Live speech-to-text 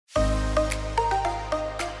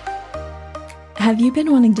Have you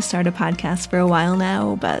been wanting to start a podcast for a while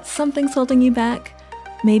now, but something's holding you back?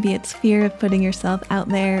 Maybe it's fear of putting yourself out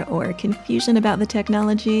there or confusion about the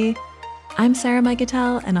technology. I'm Sarah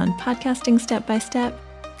Mikutel, and on Podcasting Step by Step,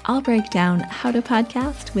 I'll break down how to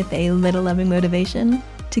podcast with a little loving motivation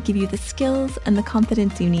to give you the skills and the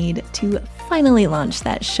confidence you need to finally launch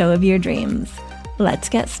that show of your dreams. Let's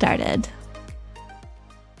get started.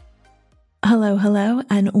 Hello,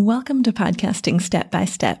 and welcome to Podcasting Step by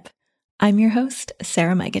Step. I'm your host,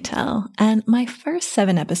 Sarah Mikutel, and my first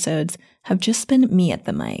 7 episodes have just been me at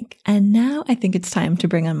the mic, and now I think it's time to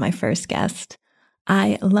bring on my first guest.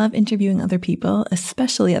 I love interviewing other people,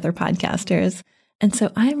 especially other podcasters, and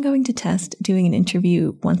so I'm going to test doing an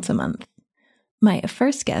interview once a month. My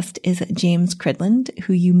first guest is James Cridland,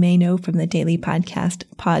 who you may know from the daily podcast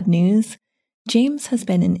Pod News. James has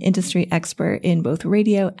been an industry expert in both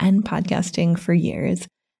radio and podcasting for years,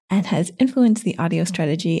 and has influenced the audio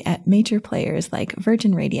strategy at major players like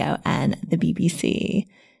Virgin Radio and the BBC.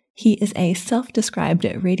 He is a self-described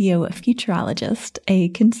radio futurologist, a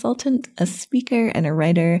consultant, a speaker, and a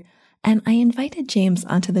writer, and I invited James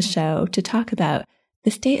onto the show to talk about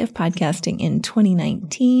the state of podcasting in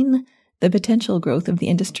 2019, the potential growth of the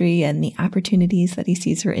industry and the opportunities that he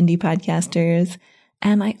sees for indie podcasters,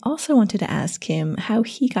 and I also wanted to ask him how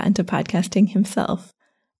he got into podcasting himself.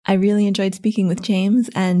 I really enjoyed speaking with James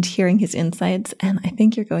and hearing his insights, and I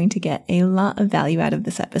think you're going to get a lot of value out of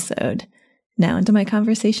this episode. Now into my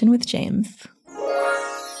conversation with James.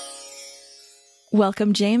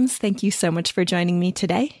 Welcome, James. Thank you so much for joining me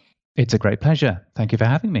today. It's a great pleasure. Thank you for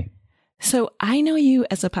having me. So I know you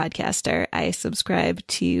as a podcaster. I subscribe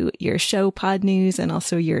to your show, Pod News, and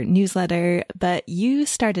also your newsletter, but you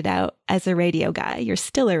started out as a radio guy. You're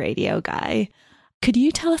still a radio guy. Could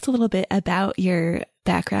you tell us a little bit about your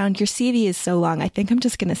background? Your CV is so long. I think I'm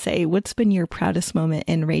just going to say, what's been your proudest moment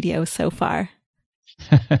in radio so far?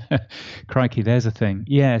 Crikey, there's a thing.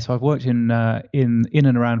 Yeah, so I've worked in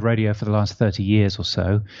and around radio for the last 30 years or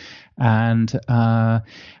so. And I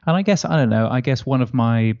guess, I don't know, I guess one of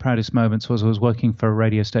my proudest moments was I was working for a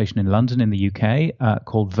radio station in London in the UK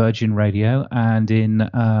called Virgin Radio. And in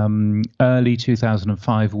early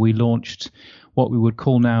 2005, we launched what we would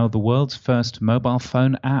call now the world's first mobile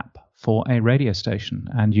phone app for a radio station.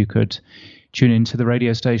 And you could tune into the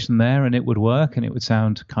radio station there and it would work and it would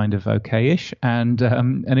sound kind of okay-ish. And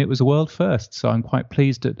it was a world first. So I'm quite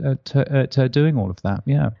pleased at doing all of that.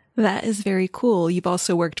 Yeah. That is very cool. You've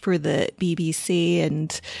also worked for the BBC.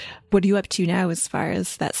 And what are you up to now as far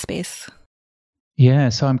as that space? Yeah,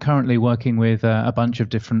 so I'm currently working with a bunch of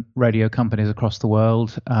different radio companies across the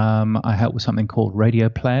world. I help with something called Radio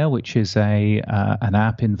Player, which is an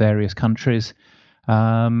app in various countries.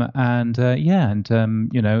 Consulting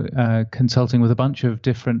with a bunch of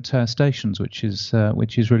different stations, which is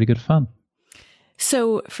really good fun.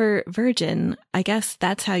 So for Virgin, I guess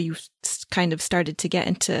that's how you kind of started to get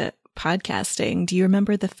into podcasting. Do you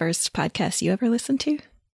remember the first podcast you ever listened to?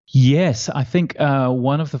 Yes, I think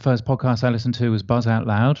one of the first podcasts I listened to was Buzz Out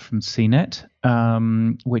Loud from CNET,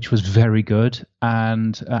 which was very good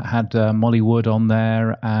and had Molly Wood on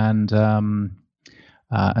there and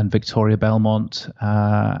Victoria Belmont,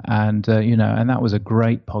 and that was a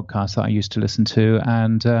great podcast that I used to listen to,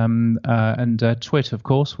 and Twit, of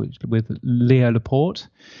course, with Leo Laporte.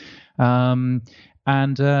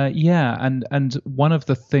 And one of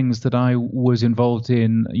the things that I was involved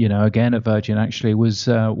in, again at Virgin actually, was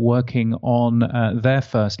working on their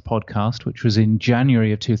first podcast, which was in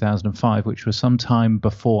January of 2005, which was some time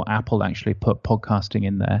before Apple actually put podcasting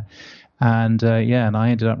in there. And and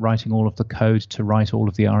I ended up writing all of the code to write all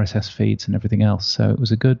of the RSS feeds and everything else. So it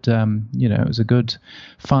was a good,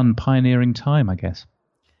 fun, pioneering time, I guess.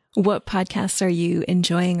 What podcasts are you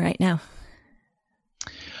enjoying right now?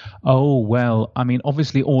 Oh, well, I mean,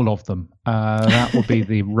 obviously all of them. That would be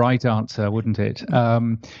the right answer, wouldn't it?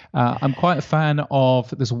 I'm quite a fan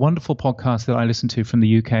of, there's a wonderful podcast that I listen to from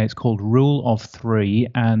the UK. It's called Rule of Three,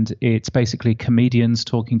 and it's basically comedians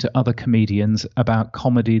talking to other comedians about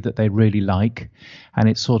comedy that they really like. And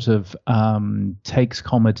it sort of takes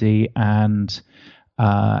comedy and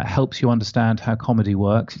helps you understand how comedy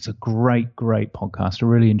works. It's a great podcast. I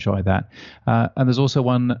really enjoy that. And there's also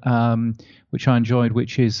one which I enjoyed,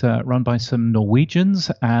 which is run by some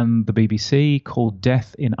Norwegians and the BBC, called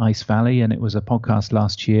Death in Ice Valley. And it was a podcast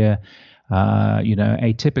last year,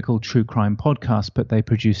 a typical true crime podcast, but they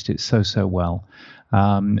produced it so well.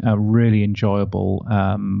 A really enjoyable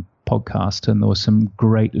podcast, and there were some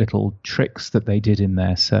great little tricks that they did in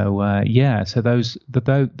there. So so those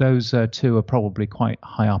two are probably quite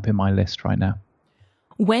high up in my list right now.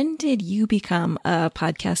 When did you become a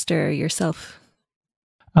podcaster yourself?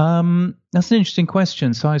 That's an interesting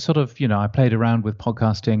question. So I sort of, I played around with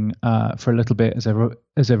podcasting for a little bit,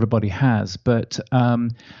 as everybody has, but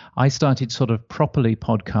I started sort of properly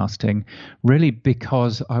podcasting really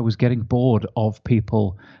because I was getting bored of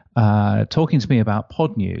people talking to me about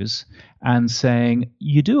pod news and saying,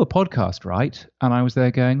 "You do a podcast, right?" And I was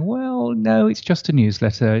there going, "Well, no, it's just a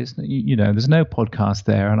newsletter. It's, there's no podcast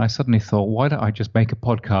there." And I suddenly thought, why don't I just make a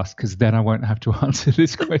podcast? Because then I won't have to answer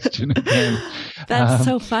this question again. That's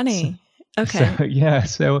so funny. Okay.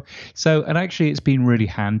 So, and actually it's been really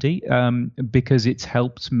handy because it's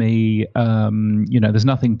helped me, there's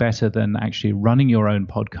nothing better than actually running your own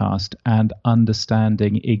podcast and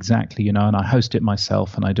understanding exactly, and I host it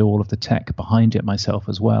myself and I do all of the tech behind it myself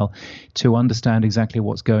as well, to understand exactly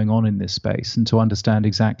what's going on in this space and to understand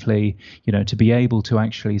exactly, to be able to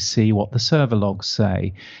actually see what the server logs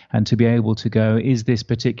say and to be able to go, is this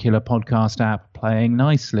particular podcast app playing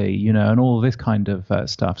nicely, and all this kind of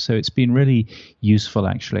stuff. So it's been really useful,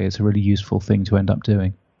 actually. It's a really useful thing to end up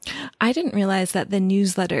doing. I didn't realize that the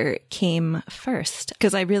newsletter came first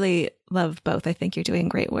because I really love both. I think you're doing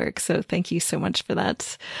great work. So thank you so much for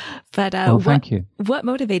that. But thank you. What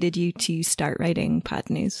motivated you to start writing Pod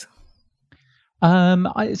News?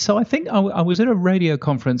 So I think I was at a radio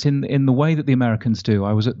conference in the way that the Americans do.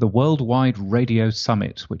 I was at the Worldwide Radio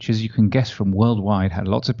Summit, which, as you can guess from worldwide, had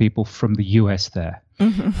lots of people from the US there.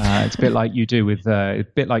 Mm-hmm. It's a bit like you do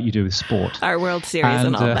with sport, our World Series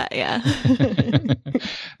and all that. Yeah.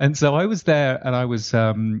 And so I was there, and I was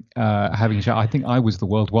having a chat. I think I was the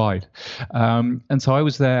Worldwide, and so I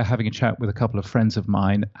was there having a chat with a couple of friends of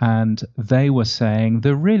mine, and they were saying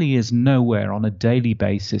there really is nowhere on a daily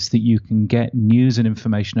basis that you can get news and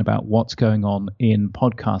information about what's going on in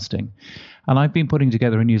podcasting. And I've been putting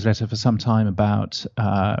together a newsletter for some time about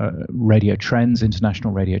radio trends,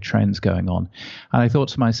 international radio trends going on. And I thought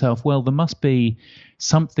to myself, well, there must be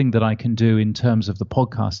something that I can do in terms of the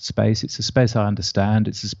podcast space. It's a space I understand.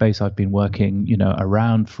 It's a space I've been working,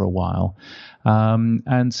 around for a while.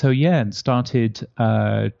 And so, and started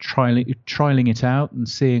trialing it out and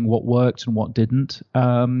seeing what worked and what didn't,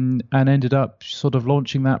 and ended up sort of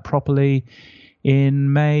launching that properly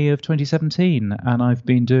in May of 2017, and I've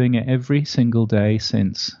been doing it every single day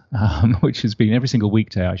since, which has been every single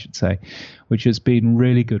weekday, I should say, which has been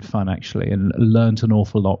really good fun, actually, and learned an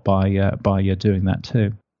awful lot by doing that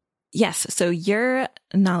too. Yes. So your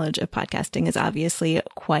knowledge of podcasting is obviously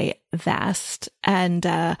quite vast, and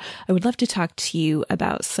I would love to talk to you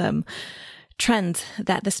about some trends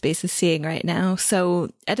that the space is seeing right now.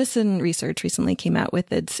 So Edison Research recently came out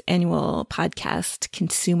with its annual podcast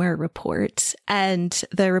consumer report. And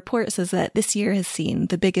the report says that this year has seen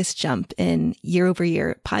the biggest jump in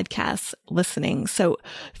year-over-year podcast listening. So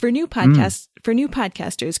for new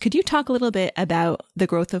podcasters, could you talk a little bit about the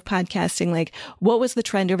growth of podcasting? Like, what was the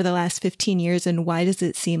trend over the last 15 years and why does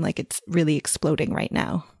it seem like it's really exploding right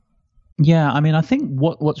now? Yeah, I mean, I think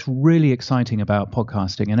what's really exciting about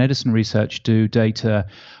podcasting, and Edison Research do data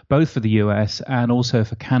both for the US and also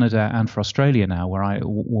for Canada and for Australia now, where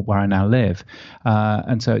I now live,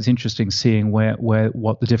 and so it's interesting seeing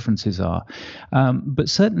what the differences are, but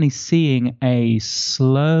certainly seeing a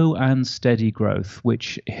slow and steady growth,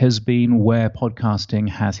 which has been where podcasting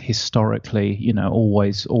has historically,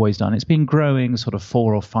 always done. It's been growing sort of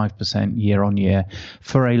 4 or 5% year on year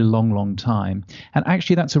for a long time, and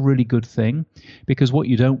actually that's a really good thing, because what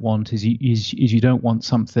you don't want is you don't want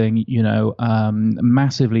something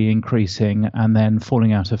massively increasing and then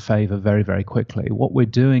falling out of favor very, very quickly. What we're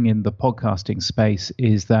doing in the podcasting space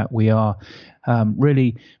is that we are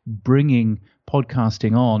really bringing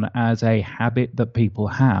podcasting on as a habit that people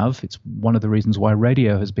have. It's one of the reasons why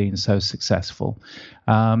radio has been so successful,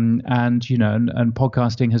 and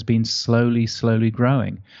podcasting has been slowly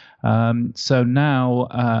growing. So now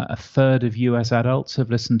a third of US adults have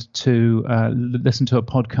listened to a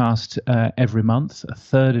podcast every month. A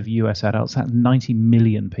third of US adults, that's 90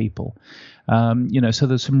 million people. So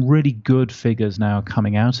there's some really good figures now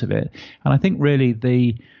coming out of it, and I think really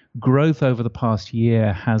the growth over the past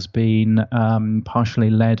year has been partially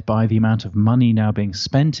led by the amount of money now being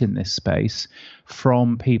spent in this space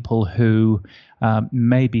from people who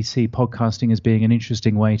maybe see podcasting as being an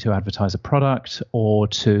interesting way to advertise a product or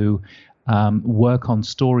to work on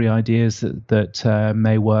story ideas that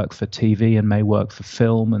may work for TV and may work for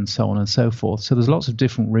film and so on and so forth. So there's lots of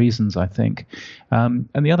different reasons, I think. And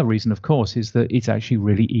the other reason, of course, is that it's actually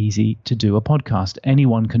really easy to do a podcast.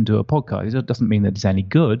 Anyone can do a podcast. It doesn't mean that it's any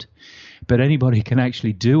good, but anybody can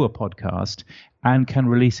actually do a podcast and can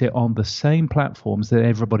release it on the same platforms that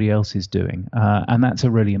everybody else is doing. And that's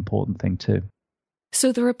a really important thing too.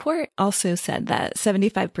 So the report also said that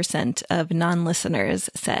 75% of non-listeners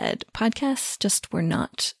said podcasts just were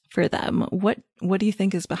not for them. What do you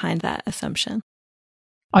think is behind that assumption?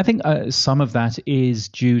 I think some of that is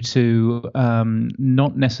due to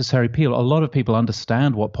not necessary people. A lot of people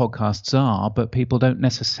understand what podcasts are, but people don't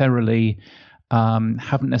necessarily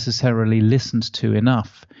haven't necessarily listened to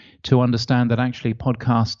enough to understand that actually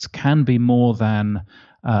podcasts can be more than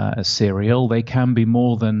a serial. They can be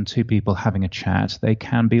more than two people having a chat. They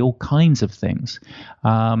can be all kinds of things.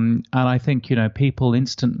 And I think, people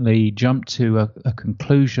instantly jump to a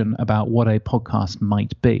conclusion about what a podcast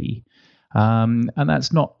might be. And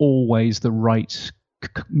that's not always the right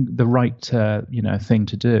thing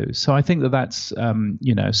to do. So I think that's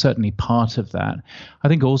certainly part of that. I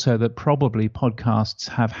think also that probably podcasts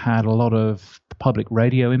have had a lot of public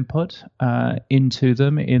radio input into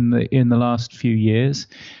them in the last few years.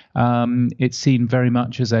 It's seen very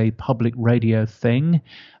much as a public radio thing,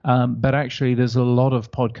 but actually there's a lot of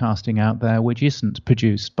podcasting out there which isn't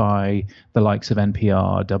produced by the likes of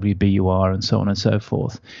NPR, WBUR, and so on and so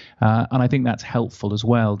forth. And I think that's helpful as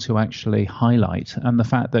well to actually highlight. And the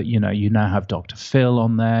fact that, you now have Dr. Phil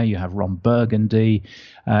on there, you have Ron Burgundy,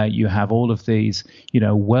 you have all of these,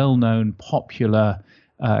 well-known popular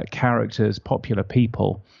characters, popular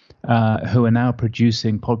people who are now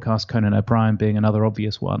producing podcasts, Conan O'Brien being another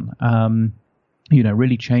obvious one,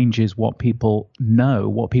 really changes what people know,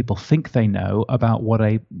 what people think they know about what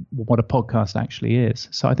a podcast actually is.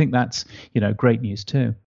 So I think that's, great news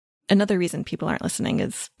too. Another reason people aren't listening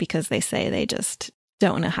is because they say they just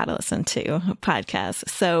don't know how to listen to podcasts.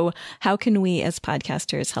 So how can we as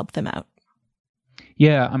podcasters help them out?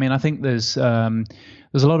 Yeah, I think there's a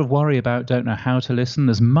lot of worry about don't know how to listen.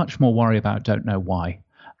 There's much more worry about don't know why.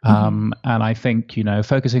 And I think,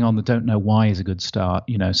 focusing on the don't know why is a good start,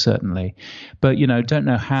 certainly. But, don't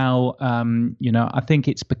know how, I think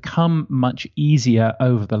it's become much easier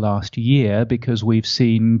over the last year because we've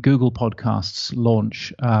seen Google Podcasts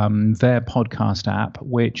launch their podcast app,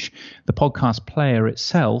 which the podcast player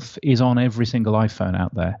itself is on every single iPhone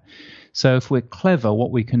out there. So if we're clever,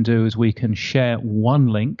 what we can do is we can share one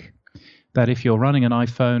link that if you're running an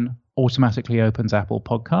iPhone, automatically opens Apple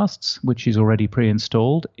Podcasts, which is already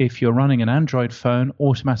pre-installed. If you're running an Android phone,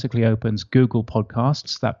 automatically opens Google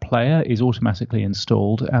Podcasts. That player is automatically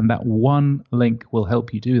installed, and that one link will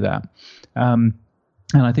help you do that. And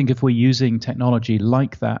I think if we're using technology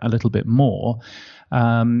like that a little bit more,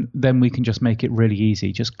 then we can just make it really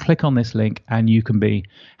easy. Just click on this link and you can be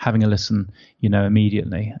having a listen,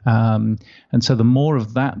 immediately. And so the more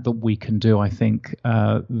of that we can do, I think,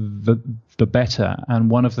 the better. And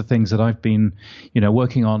one of the things that I've been,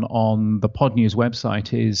 working on the Pod News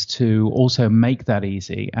website is to also make that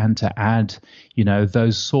easy and to add,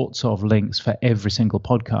 those sorts of links for every single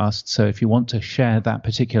podcast. So if you want to share that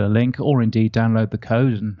particular link or indeed download the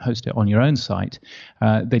code and host it on your own site,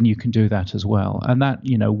 then you can do that as well. And that,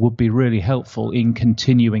 would be really helpful in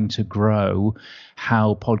continuing to grow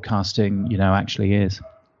how podcasting, actually is.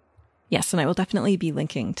 Yes, and I will definitely be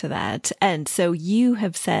linking to that. And so you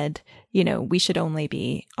have said, we should only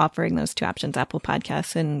be offering those two options, Apple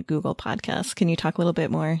Podcasts and Google Podcasts. Can you talk a little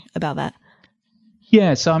bit more about that?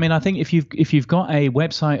 Yeah, so I think if you've got a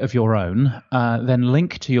website of your own, then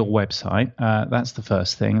link to your website. That's the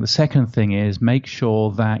first thing. The second thing is make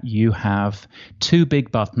sure that you have two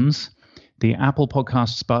big buttons, the Apple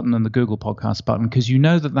Podcasts button and the Google Podcasts button, because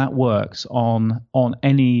that works on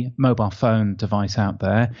any mobile phone device out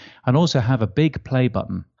there, and also have a big play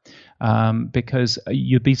button. Because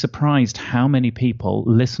you'd be surprised how many people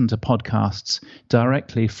listen to podcasts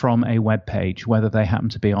directly from a web page, whether they happen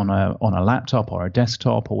to be on a laptop or a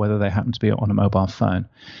desktop, or whether they happen to be on a mobile phone.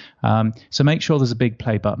 So make sure there's a big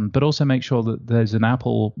play button, but also make sure that there's an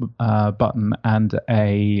Apple button and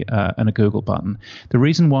a Google button. The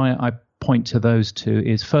reason why I point to those two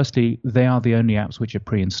is, firstly, they are the only apps which are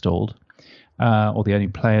pre-installed. Or the only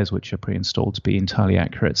players which are pre-installed, to be entirely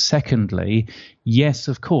accurate. Secondly, yes,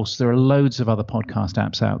 of course, there are loads of other podcast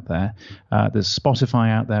apps out there. There's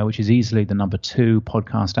Spotify out there, which is easily the number 2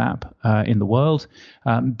 podcast app in the world.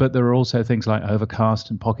 But there are also things like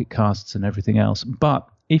Overcast and Pocket Casts and everything else. But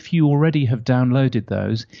if you already have downloaded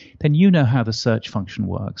those, then you know how the search function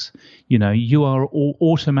works. You are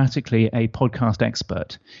automatically a podcast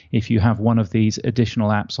expert if you have one of these additional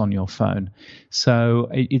apps on your phone. So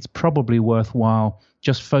it's probably worthwhile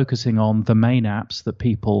just focusing on the main apps that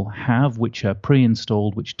people have, which are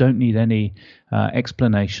pre-installed, which don't need any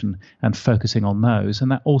explanation, and focusing on those. And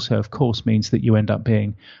that also, of course, means that you end up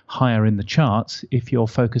being higher in the charts if you're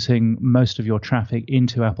focusing most of your traffic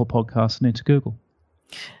into Apple Podcasts and into Google.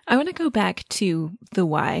 I want to go back to the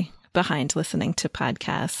why behind listening to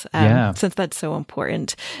podcasts, since that's so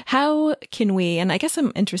important. How can we, and I guess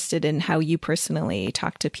I'm interested in how you personally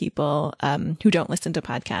talk to people who don't listen to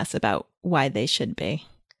podcasts about why they should be.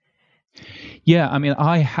 Yeah, I mean,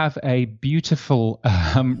 I have a beautiful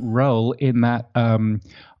role in that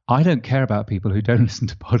I don't care about people who don't listen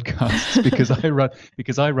to podcasts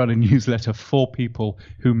because I run a newsletter for people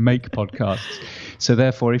who make podcasts. So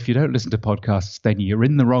therefore, if you don't listen to podcasts, then you're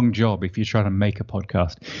in the wrong job if you're trying to make a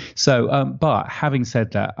podcast. So, but having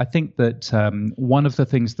said that, I think that one of the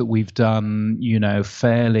things that we've done,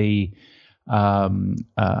 fairly one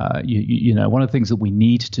of the things that we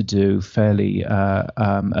need to do fairly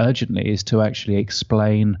urgently is to actually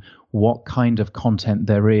explain what kind of content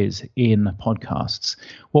there is in podcasts.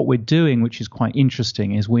 What we're doing, which is quite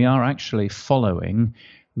interesting, is we are actually following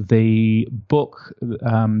the book,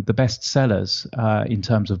 the bestsellers in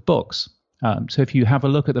terms of books. So if you have a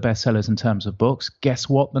look at the bestsellers in terms of books, guess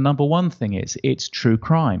what the number one thing is? It's true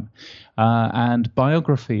crime. And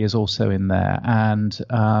biography is also in there.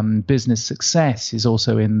 And business success is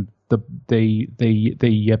also in the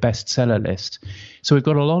bestseller list. So we've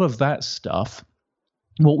got a lot of that stuff.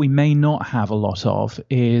 What we may not have a lot of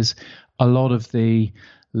is a lot of the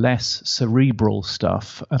less cerebral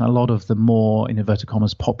stuff and a lot of the more, in inverted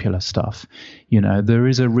commas, popular stuff. There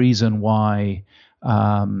is a reason why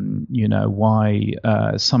some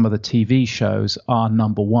of the TV shows are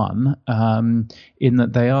number one, in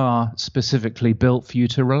that they are specifically built for you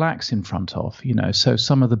to relax in front of. So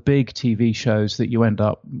some of the big TV shows that you end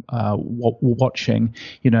up watching,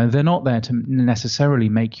 they're not there to necessarily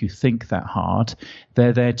make you think that hard.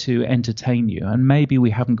 They're there to entertain you. And maybe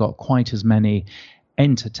we haven't got quite as many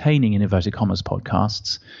entertaining, in inverted commas,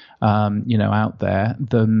 podcasts, out there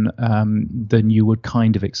than you would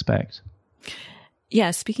kind of expect.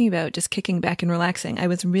 Yeah, speaking about just kicking back and relaxing, I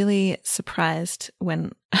was really surprised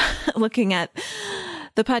when looking at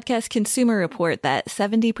the Podcast Consumer Report that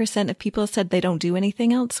 70% of people said they don't do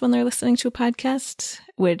anything else when they're listening to a podcast,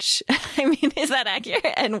 which, I mean, is that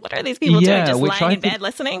accurate? And what are these people doing? Just lying in bed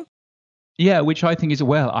listening? Yeah, which I think is,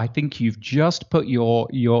 I think you've just put your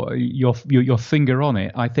finger on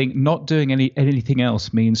it. I think not doing anything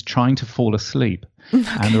else means trying to fall asleep. Okay.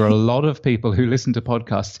 And there are a lot of people who listen to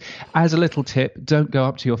podcasts. As a little tip, don't go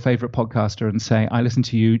up to your favorite podcaster and say, I listen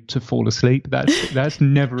to you to fall asleep. That's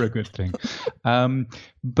never a good thing.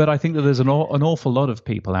 But I think that there's an awful lot of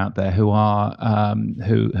people out there who are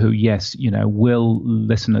who yes, will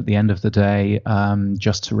listen at the end of the day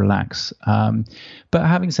just to relax. But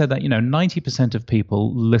having said that, 90% of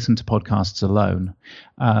people listen to podcasts alone.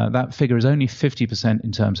 That figure is only 50%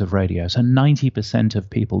 in terms of radio. So 90% of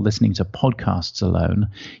people listening to podcasts alone,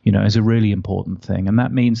 is a really important thing. And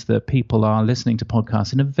that means that people are listening to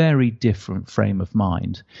podcasts in a very different frame of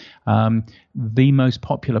mind. The most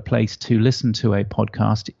popular place to listen to a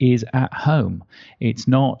podcast is at home. It's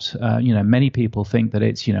not, many people think that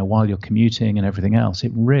it's, while you're commuting and everything else.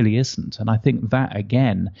 It really isn't. And I think that,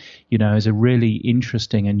 again, is a really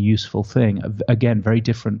interesting and useful thing. Again, very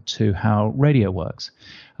different to how radio works.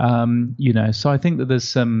 So I think that there's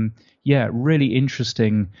some, really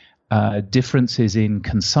interesting differences in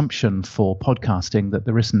consumption for podcasting that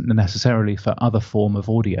there isn't necessarily for other form of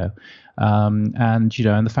audio. And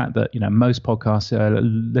the fact that, most podcasts are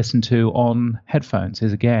listened to on headphones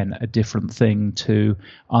is, again, a different thing to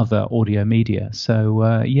other audio media.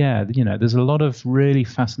 So, there's a lot of really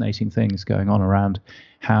fascinating things going on around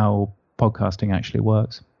how podcasting actually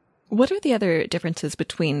works. What are the other differences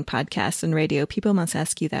between podcasts and radio? People must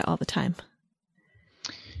ask you that all the time.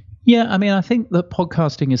 Yeah, I mean, I think that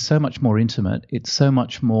podcasting is so much more intimate. It's so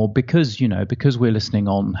much more because we're listening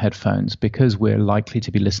on headphones, because we're likely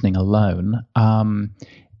to be listening alone.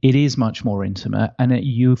 It is much more intimate, and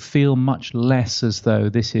you feel much less as though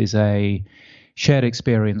this is a shared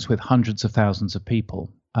experience with hundreds of thousands of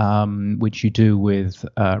people, which you do with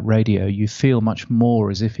radio. You feel much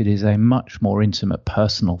more as if it is a much more intimate,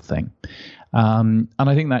 personal thing. And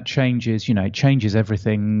I think that changes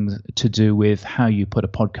everything to do with how you put a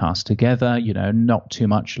podcast together, not too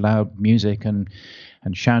much loud music and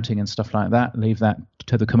shouting and stuff like that. Leave that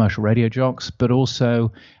to the commercial radio jocks, but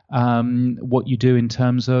also what you do in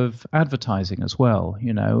terms of advertising as well.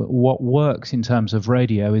 What works in terms of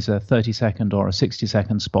radio is a 30-second or a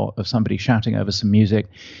 60-second spot of somebody shouting over some music,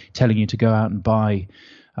 telling you to go out and buy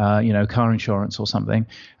car insurance or something.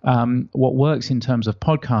 What works in terms of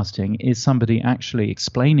podcasting is somebody actually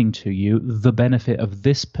explaining to you the benefit of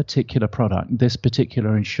this particular product, this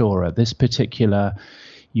particular insurer, this particular,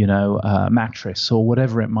 mattress or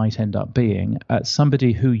whatever it might end up being,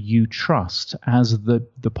 somebody who you trust as the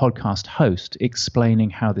podcast host explaining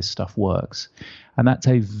how this stuff works. And that's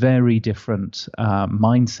a very different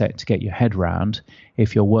mindset to get your head around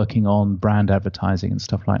if you're working on brand advertising and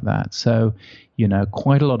stuff like that. So,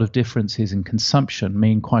 quite a lot of differences in consumption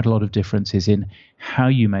mean quite a lot of differences in how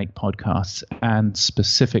you make podcasts and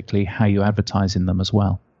specifically how you advertise in them as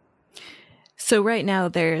well. So right now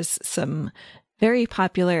there's some very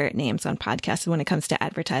popular names on podcasts when it comes to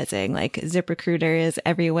advertising, like ZipRecruiter is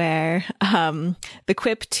everywhere. The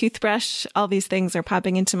Quip toothbrush, all these things are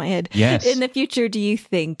popping into my head. Yes. In the future, do you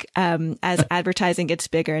think as advertising gets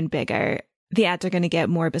bigger and bigger, the ads are going to get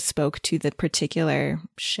more bespoke to the particular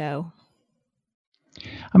show?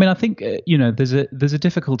 I mean, I think, there's a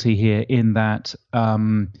difficulty here in that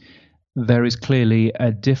there is clearly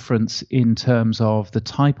a difference in terms of the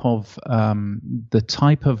type of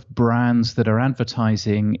brands that are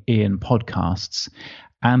advertising in podcasts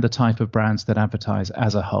and the type of brands that advertise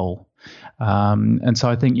as a whole. And so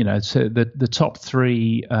I think, so the top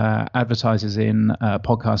three advertisers in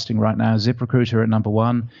podcasting right now, ZipRecruiter at number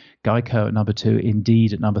one, Geico at number two,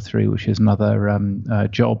 Indeed at number three, which is another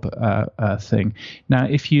job thing. Now,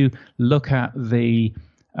 if you look at the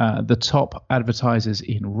top advertisers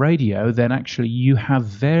in radio, then actually you have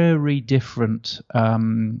very different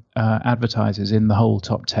advertisers in the whole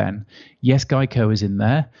top 10. Yes, Geico is in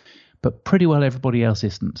there, but pretty well everybody else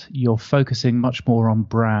isn't. You're focusing much more on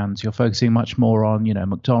brands. You're focusing much more on,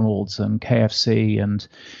 McDonald's and KFC and,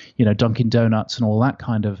 Dunkin' Donuts and all that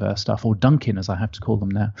kind of stuff, or Dunkin', as I have to call them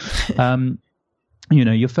now.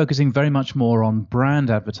 You're focusing very much more on brand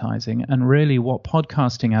advertising, and really what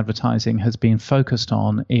podcasting advertising has been focused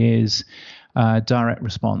on is direct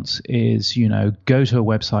response, is, go to a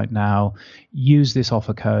website now, use this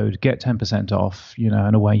offer code, get 10% off,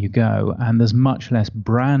 and away you go. And there's much less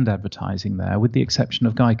brand advertising there, with the exception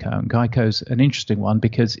of Geico. And Geico's an interesting one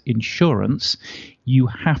because insurance, you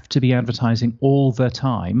have to be advertising all the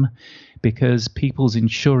time because people's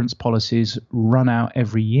insurance policies run out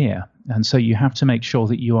every year. And so you have to make sure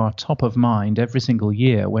that you are top of mind every single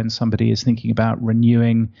year when somebody is thinking about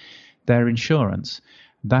renewing their insurance.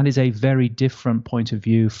 That is a very different point of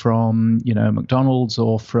view from, McDonald's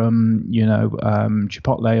or from,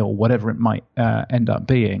 Chipotle or whatever it might end up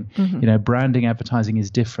being. Mm-hmm. Branding advertising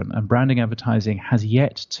is different, and branding advertising has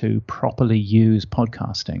yet to properly use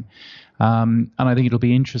podcasting. And I think it'll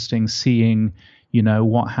be interesting seeing,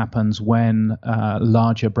 what happens when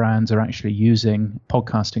larger brands are actually using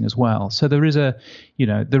podcasting as well. So there is a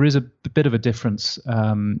bit of a difference,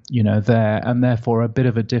 there, and therefore a bit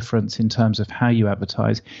of a difference in terms of how you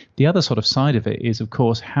advertise. The other sort of side of it is, of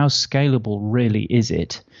course, how scalable really is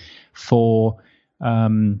it for,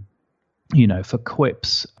 for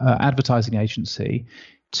Quip's advertising agency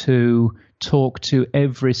to talk to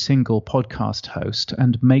every single podcast host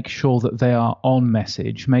and make sure that they are on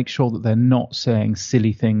message, make sure that they're not saying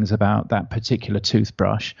silly things about that particular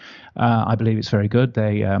toothbrush. I believe it's very good.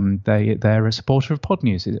 They're a supporter of Pod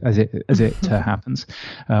News, as it happens,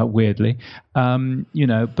 weirdly.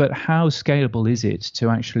 But how scalable is it to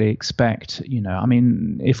actually expect?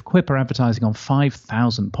 If Quip are advertising on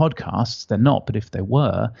 5,000 podcasts, they're not, but if they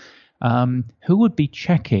were, who would be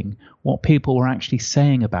checking what people were actually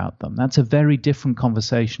saying about them? That's a very different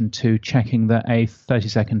conversation to checking that a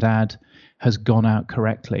 30-second ad has gone out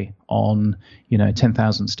correctly on,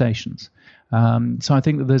 10,000 stations. So I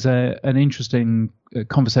think that there's an interesting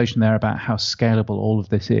conversation there about how scalable all of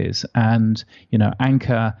this is. And,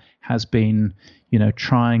 Anchor has been,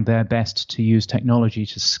 trying their best to use technology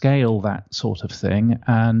to scale that sort of thing.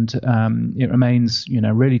 And it remains,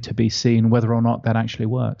 really to be seen whether or not that actually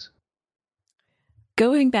works.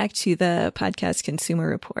 Going back to the Podcast Consumer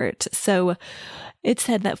Report, so it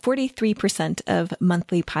said that 43% of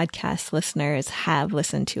monthly podcast listeners have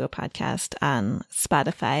listened to a podcast on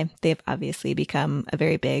Spotify. They've obviously become a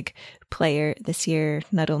very big player this year,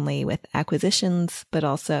 not only with acquisitions, but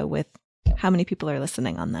also with how many people are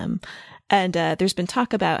listening on them. And there's been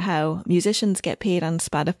talk about how musicians get paid on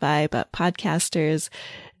Spotify, but podcasters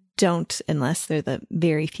don't, unless they're the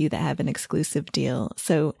very few that have an exclusive deal.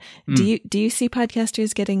 So do you see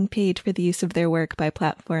podcasters getting paid for the use of their work by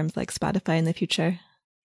platforms like Spotify in the future?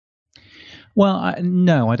 Well,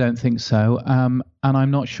 no, I don't think so. And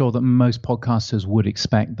I'm not sure that most podcasters would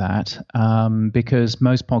expect that, because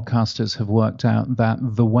most podcasters have worked out that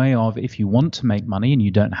the way of, if you want to make money, and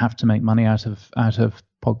you don't have to make money out of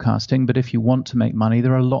podcasting, but if you want to make money,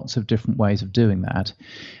 there are lots of different ways of doing that.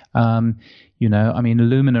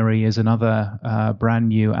 Luminary is another brand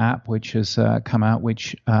new app which has come out,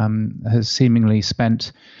 which has seemingly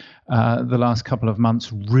spent the last couple of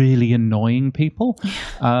months really annoying people.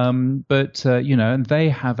 But and they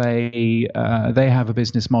have a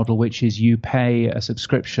business model which is you pay a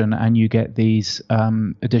subscription and you get these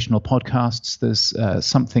additional podcasts. There's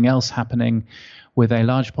something else happening with a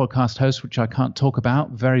large podcast host, which I can't talk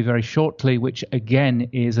about very, very shortly, which again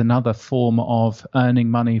is another form of earning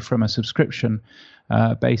money from a subscription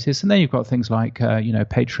basis. And then you've got things like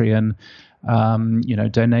Patreon,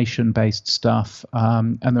 donation-based stuff.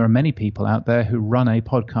 And there are many people out there who run a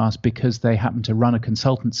podcast because they happen to run a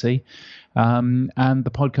consultancy. And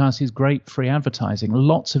the podcast is great free advertising.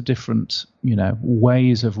 Lots of different,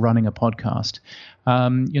 ways of running a podcast.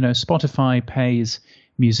 Spotify pays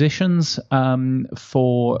musicians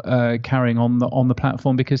for carrying on the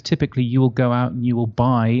platform, because typically you will go out and you will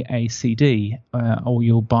buy a CD or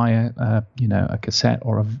you'll buy a cassette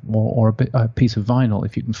or a piece of vinyl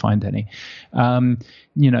if you can find any.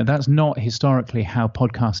 That's not historically how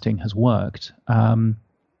podcasting has worked. And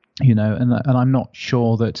I'm not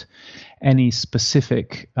sure that any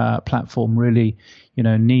specific platform really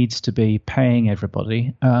needs to be paying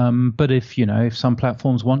everybody. But if some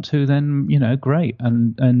platforms want to, then great.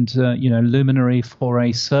 And Luminary, for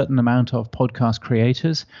a certain amount of podcast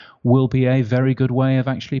creators, will be a very good way of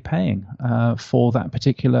actually paying for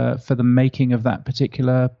the making of that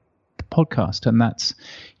particular podcast. And that's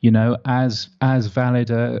as valid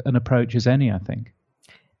an approach as any, I think.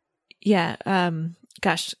 Yeah.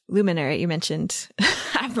 Gosh, Luminary, you mentioned.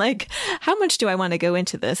 I'm like, how much do I want to go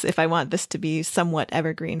into this if I want this to be somewhat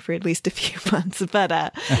evergreen for at least a few months? But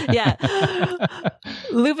yeah,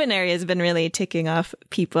 Luminary has been really ticking off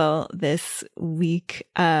people this week.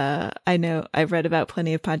 I know I've read about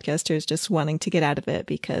plenty of podcasters just wanting to get out of it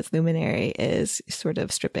because Luminary is sort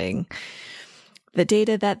of stripping the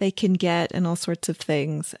data that they can get and all sorts of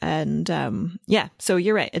things. And so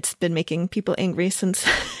you're right. It's been making people angry since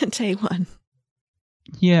day one.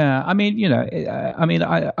 Yeah, I think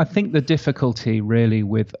the difficulty really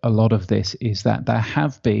with a lot of this is that there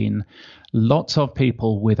have been lots of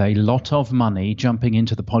people with a lot of money jumping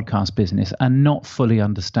into the podcast business and not fully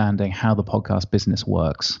understanding how the podcast business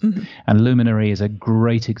works. Mm-hmm. And Luminary is a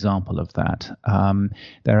great example of that.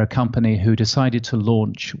 They're a company who decided to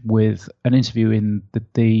launch with an interview in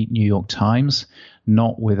the New York Times,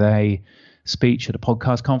 not with a speech at a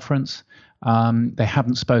podcast conference. They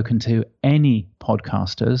haven't spoken to any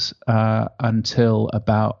podcasters until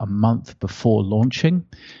about a month before launching.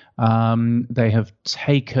 They have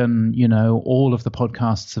taken, all of the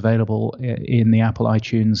podcasts available in the Apple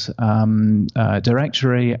iTunes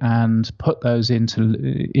directory and put those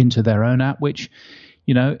into their own app, which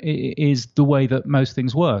is the way that most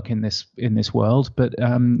things work in this world. But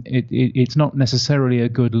it's not necessarily a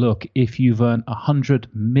good look if you've earned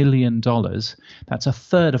 $100 million. That's a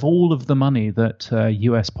third of all of the money that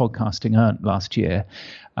US podcasting earned last year.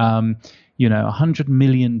 $100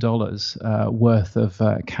 million worth of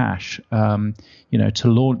cash, to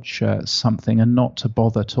launch something and not to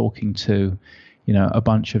bother talking to, a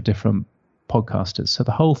bunch of different podcasters. So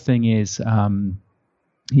the whole thing is,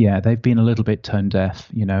 they've been a little bit tone deaf,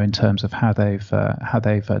 in terms of how they've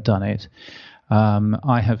done it.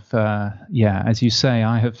 I have, as you say,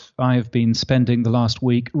 I have been spending the last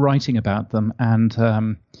week writing about them,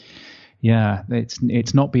 and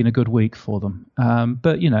it's not been a good week for them.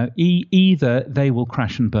 But either they will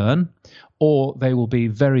crash and burn, or they will be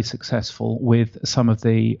very successful with some of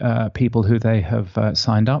the people who they have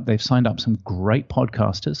signed up. They've signed up some great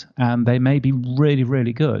podcasters, and they may be really,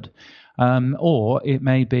 really good. Or it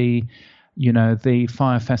may be, the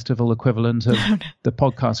Fire Festival equivalent of the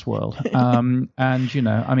podcast world.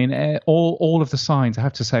 All of the signs, I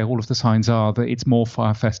have to say, all of the signs are that it's more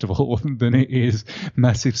Fire Festival than it is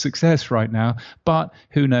massive success right now. But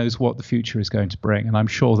who knows what the future is going to bring. And I'm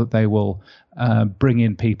sure that they will bring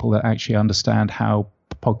in people that actually understand how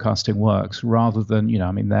podcasting works, rather than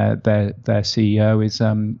their CEO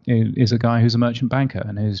is a guy who's a merchant banker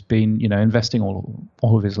and who's been investing all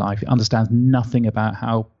of his life. He understands nothing about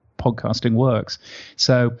how podcasting works.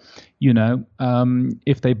 So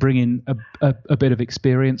if they bring in a bit of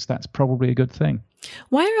experience, that's probably a good thing.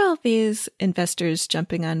 Why are all these investors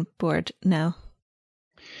jumping on board now?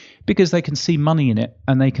 Because they can see money in it,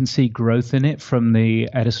 and they can see growth in it from the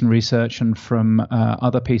Edison research and from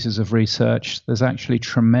other pieces of research. There's actually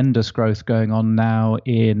tremendous growth going on now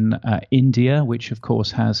in India, which of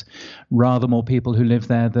course has rather more people who live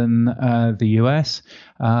there than the US.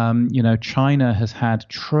 China has had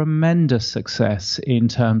tremendous success in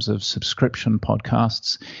terms of subscription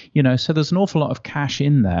podcasts. So there's an awful lot of cash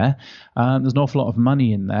in there. There's an awful lot of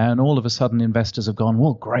money in there, and all of a sudden investors have gone,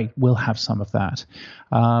 well, great, we'll have some of that.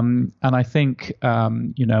 And I think,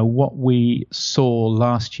 what we saw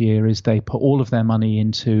last year is they put all of their money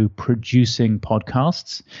into producing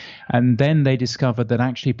podcasts, and then they discovered that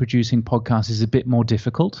actually producing podcasts is a bit more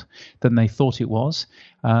difficult than they thought it was.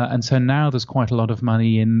 And so now there's quite a lot of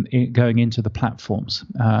money in going into the platforms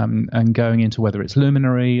and going into whether it's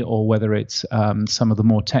Luminary or whether it's some of the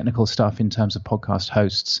more technical stuff in terms of podcast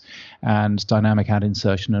hosts and dynamic ad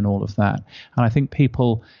insertion and all of that. And I think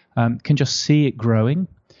people can just see it growing.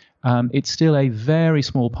 It's still a very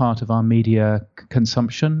small part of our media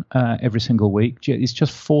consumption every single week. It's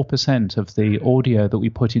just 4% of the audio that we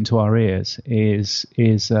put into our ears is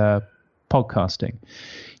podcasting.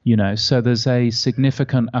 So there's a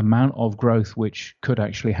significant amount of growth which could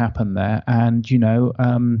actually happen there. And,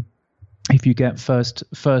 if you get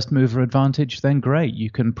first mover advantage, then great. You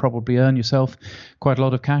can probably earn yourself quite a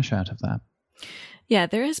lot of cash out of that. Yeah,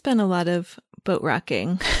 there has been a lot of boat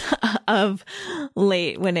rocking of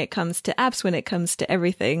late when it comes to apps, when it comes to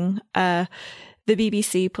everything. The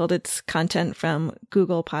BBC pulled its content from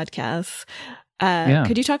Google Podcasts.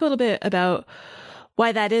 Could you talk a little bit about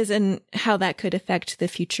why that is and how that could affect the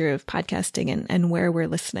future of podcasting and where we're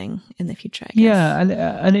listening in the future, I guess? Yeah,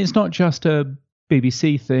 and it's not just a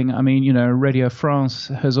BBC thing. I mean, Radio France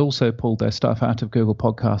has also pulled their stuff out of Google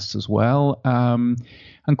Podcasts as well.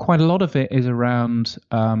 And quite a lot of it is around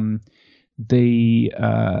the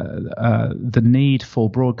need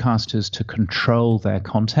for broadcasters to control their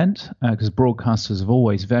content, because broadcasters have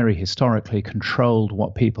always very historically controlled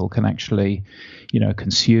what people can actually,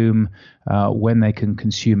 consume, when they can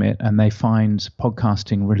consume it, and they find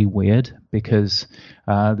podcasting really weird because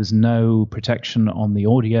there's no protection on the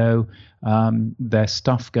audio. Their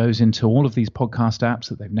stuff goes into all of these podcast apps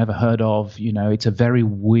that they've never heard of. It's a very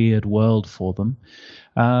weird world for them.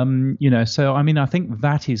 So I mean, I think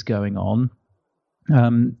that is going on.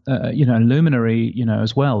 Luminary,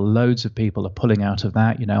 as well. Loads of people are pulling out of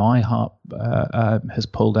that. iHeart has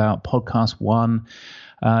pulled out, Podcast One.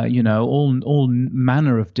 All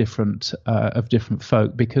manner of different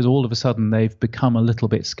folk, because all of a sudden they've become a little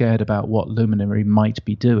bit scared about what Luminary might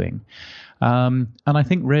be doing. And I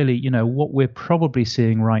think really, what we're probably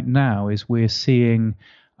seeing right now is we're seeing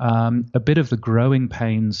a bit of the growing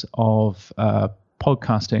pains of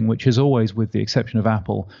podcasting, which is always, with the exception of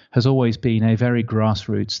Apple, has always been a very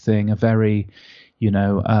grassroots thing, a very,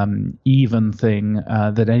 even thing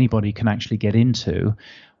that anybody can actually get into,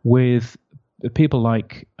 with people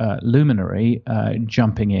like Luminary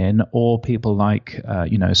jumping in, or people like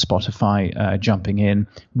Spotify jumping in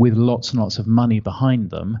with lots and lots of money behind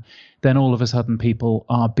them. Then all of a sudden people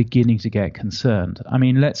are beginning to get concerned. I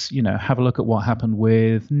mean, let's have a look at what happened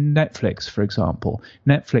with Netflix, for example.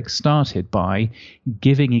 Netflix started by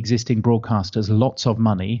giving existing broadcasters lots of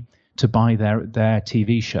money to buy their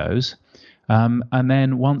TV shows. And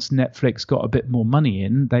then once Netflix got a bit more money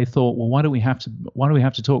in, they thought, well, why do we have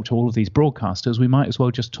to talk to all of these broadcasters? We might as well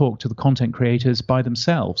just talk to the content creators by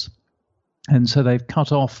themselves. And so they've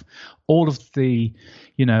cut off all of the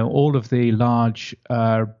large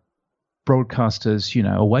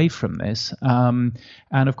broadcasters, away from this. And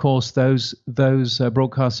of course, those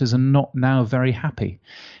broadcasters are not now very happy,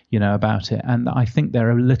 about it. And I think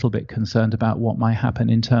they're a little bit concerned about what might happen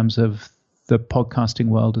in terms of the podcasting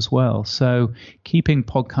world as well. So keeping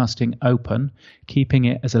podcasting open, keeping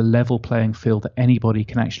it as a level playing field that anybody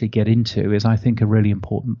can actually get into is, I think, a really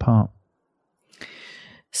important part.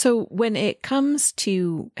 So when it comes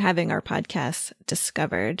to having our podcasts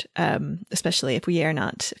discovered, especially if we are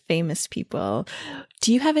not famous people,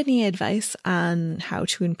 do you have any advice on how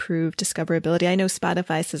to improve discoverability? I know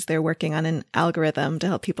Spotify says they're working on an algorithm to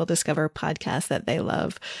help people discover podcasts that they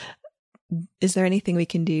love. Is there anything we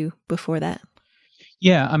can do before that?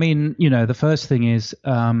 Yeah, I mean, the first thing is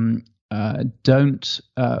don't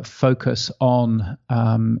focus on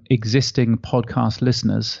existing podcast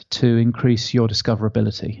listeners to increase your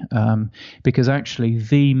discoverability, because actually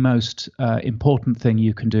the most important thing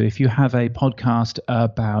you can do, if you have a podcast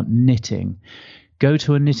about knitting, go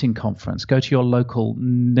to a knitting conference, go to your local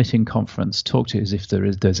knitting conference, talk to, as if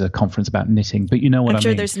there's a conference about knitting, but you know what I mean. I'm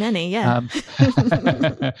sure there's many, yeah.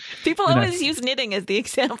 People always use knitting as the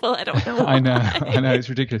example. I don't know why. I know, it's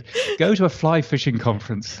ridiculous. Go to a fly fishing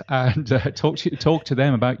conference and talk to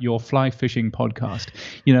them about your fly fishing podcast.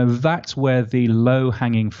 That's where the low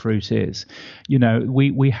hanging fruit is.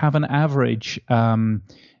 We have an average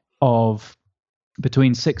of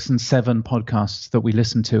between 6 and 7 podcasts that we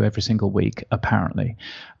listen to every single week, apparently.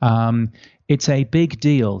 It's a big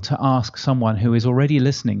deal to ask someone who is already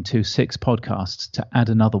listening to 6 podcasts to add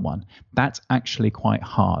another one. That's actually quite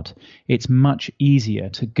hard. It's much easier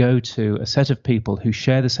to go to a set of people who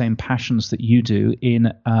share the same passions that you do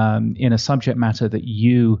in a subject matter that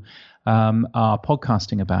you are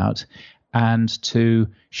podcasting about, and to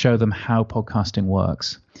show them how podcasting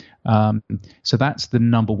works. So that's the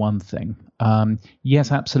number one thing.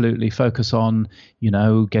 Yes, absolutely. Focus on,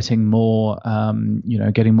 getting more,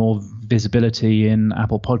 getting more visibility in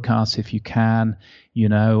Apple Podcasts if you can.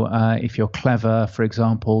 If you're clever, for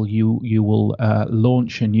example, you will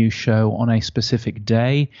launch a new show on a specific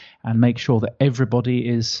day and make sure that everybody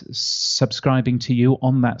is subscribing to you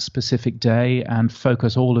on that specific day, and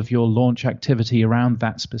focus all of your launch activity around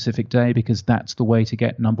that specific day, because that's the way to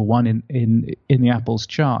get number one in the Apple's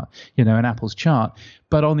chart, in Apple's chart.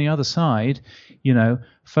 But on the other side,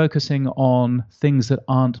 focusing on things that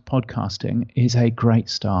aren't podcasting is a great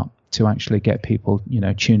start to actually get people,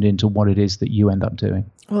 tuned into what it is that you end up doing.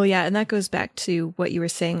 Well, yeah. And that goes back to what you were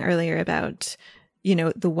saying earlier about,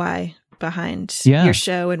 the why behind your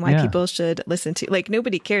show and why people should listen to. Like,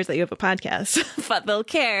 nobody cares that you have a podcast, but they'll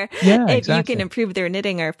care if you can improve their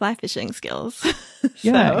knitting or fly fishing skills.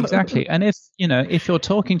 Yeah, exactly. And if you're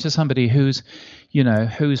talking to somebody whose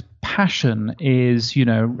passion is,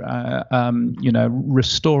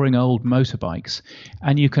 restoring old motorbikes,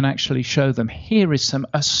 and you can actually show them, here is some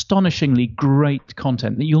astonishingly great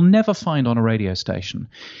content that you'll never find on a radio station,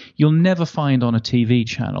 you'll never find on a TV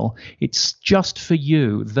channel. It's just for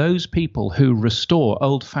you, those people who restore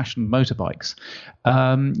old-fashioned motorbikes.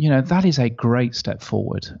 That is a great step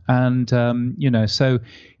forward. And, so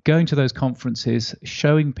going to those conferences,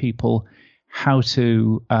 showing people how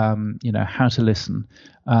to listen,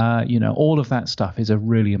 all of that stuff is a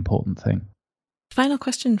really important thing. Final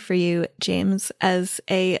question for you, James. As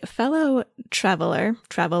a fellow travel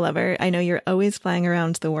lover, I know you're always flying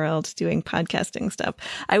around the world doing podcasting stuff.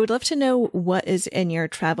 I would love to know what is in your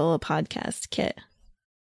travel podcast kit.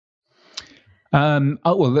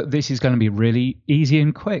 This is going to be really easy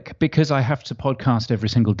and quick, because I have to podcast every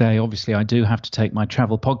single day. Obviously, I do have to take my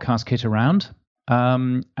travel podcast kit around.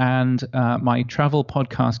 And my travel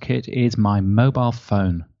podcast kit is my mobile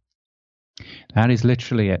phone. That is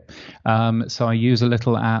literally it. So I use a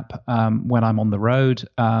little app when I'm on the road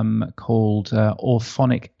called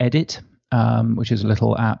Orphonic Edit, which is a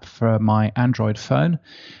little app for my Android phone.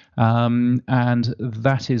 And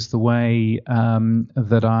that is the way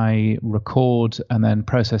that I record and then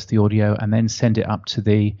process the audio and then send it up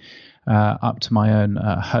to my own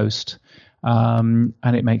host. And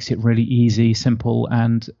it makes it really easy, simple,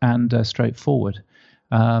 and straightforward.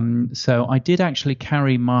 So I did actually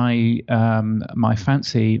carry my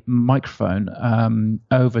fancy microphone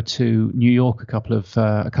over to New York a couple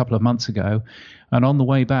of months ago, and on the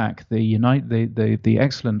way back, the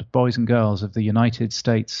excellent boys and girls of the United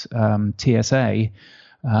States TSA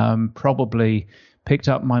probably picked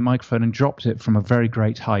up my microphone and dropped it from a very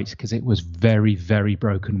great height, because it was very, very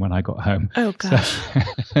broken when I got home. Oh, gosh.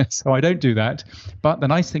 So I don't do that. But the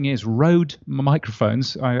nice thing is, Rode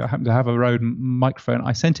microphones, I happen to have a Rode microphone.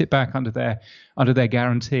 I sent it back under their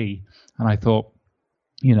guarantee, and I thought,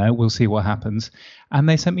 we'll see what happens. And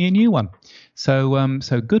they sent me a new one. So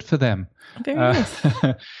good for them. Very nice.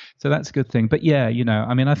 So that's a good thing. But yeah,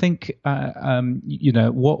 I think,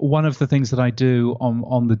 one of the things that I do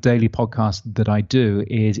on the daily podcast that I do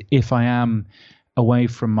is, if I am away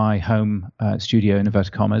from my home studio, in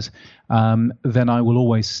inverted commas, then I will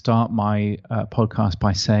always start my podcast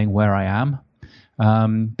by saying where I am,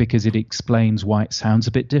 because it explains why it sounds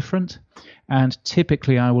a bit different. And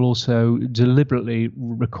typically I will also deliberately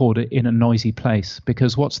record it in a noisy place,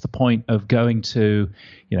 because what's the point of going to,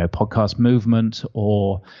 Podcast Movement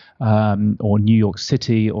or New York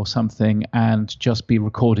City or something and just be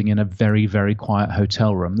recording in a very, very quiet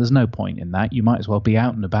hotel room? There's no point in that. You might as well be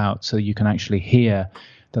out and about, so you can actually hear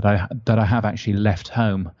that I have actually left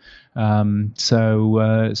home.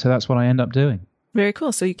 So that's what I end up doing. Very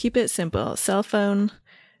cool. So you keep it simple: cell phone,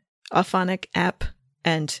 Orphonic app,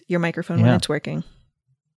 and your microphone when it's working.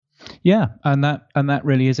 Yeah, and that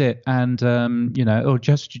really is it. And or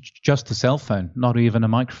just the cell phone, not even a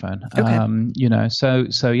microphone. Okay.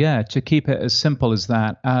 So yeah, to keep it as simple as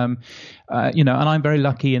that. And I'm very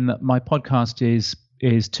lucky in that my podcast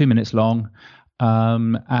is 2 minutes long,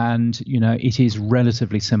 and it is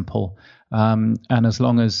relatively simple. And as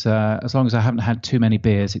long as I haven't had too many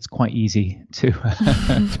beers, it's quite easy to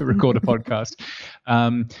to record a podcast.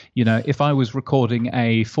 If I was recording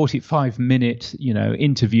a 45-minute,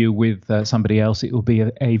 interview with somebody else, it will be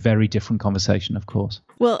a very different conversation, of course.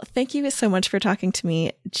 Well, thank you so much for talking to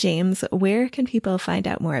me, James. Where can people find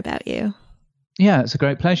out more about you? Yeah, it's a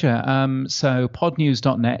great pleasure. So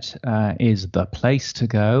podnews.net is the place to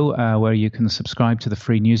go, where you can subscribe to the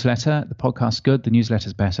free newsletter. The podcast's good, the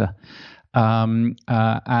newsletter's better. And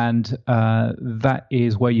that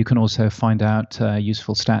is where you can also find out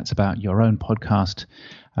useful stats about your own podcast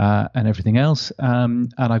and everything else.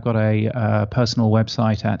 And I've got a personal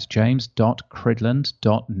website at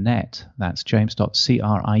james.cridland.net. That's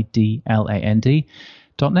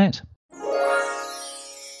james.cridland.net.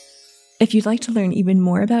 If you'd like to learn even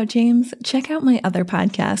more about James, check out my other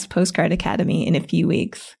podcast, Postcard Academy, in a few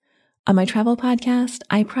weeks. On my travel podcast,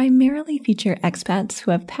 I primarily feature expats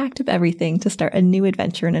who have packed up everything to start a new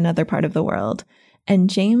adventure in another part of the world.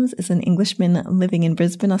 And James is an Englishman living in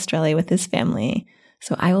Brisbane, Australia with his family.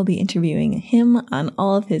 So I will be interviewing him on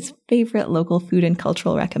all of his favorite local food and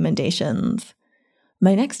cultural recommendations.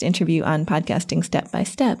 My next interview on Podcasting Step by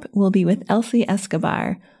Step will be with Elsie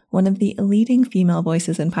Escobar, one of the leading female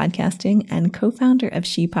voices in podcasting and co-founder of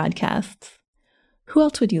She Podcasts. Who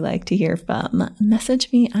else would you like to hear from?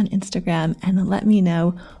 Message me on Instagram and let me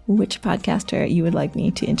know which podcaster you would like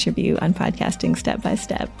me to interview on Podcasting Step by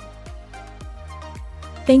Step.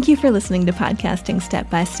 Thank you for listening to Podcasting Step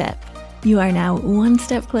by Step. You are now one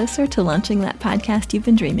step closer to launching that podcast you've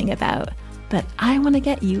been dreaming about, but I want to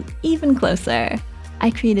get you even closer.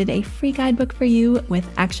 I created a free guidebook for you with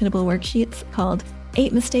actionable worksheets called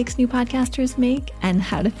 8 Mistakes New Podcasters Make and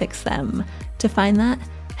How to Fix Them. To find that,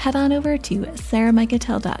 head on over to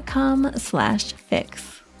sarahmiguetel.com/fix.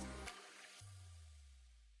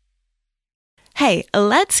 Hey,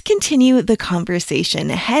 let's continue the conversation.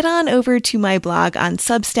 Head on over to my blog on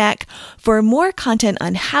Substack for more content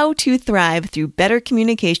on how to thrive through better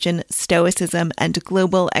communication, stoicism, and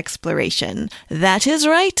global exploration. That is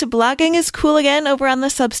right, blogging is cool again over on the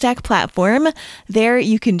Substack platform. There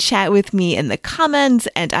you can chat with me in the comments,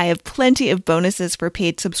 and I have plenty of bonuses for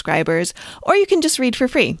paid subscribers, or you can just read for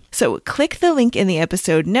free. So click the link in the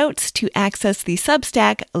episode notes to access the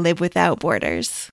Substack Live Without Borders.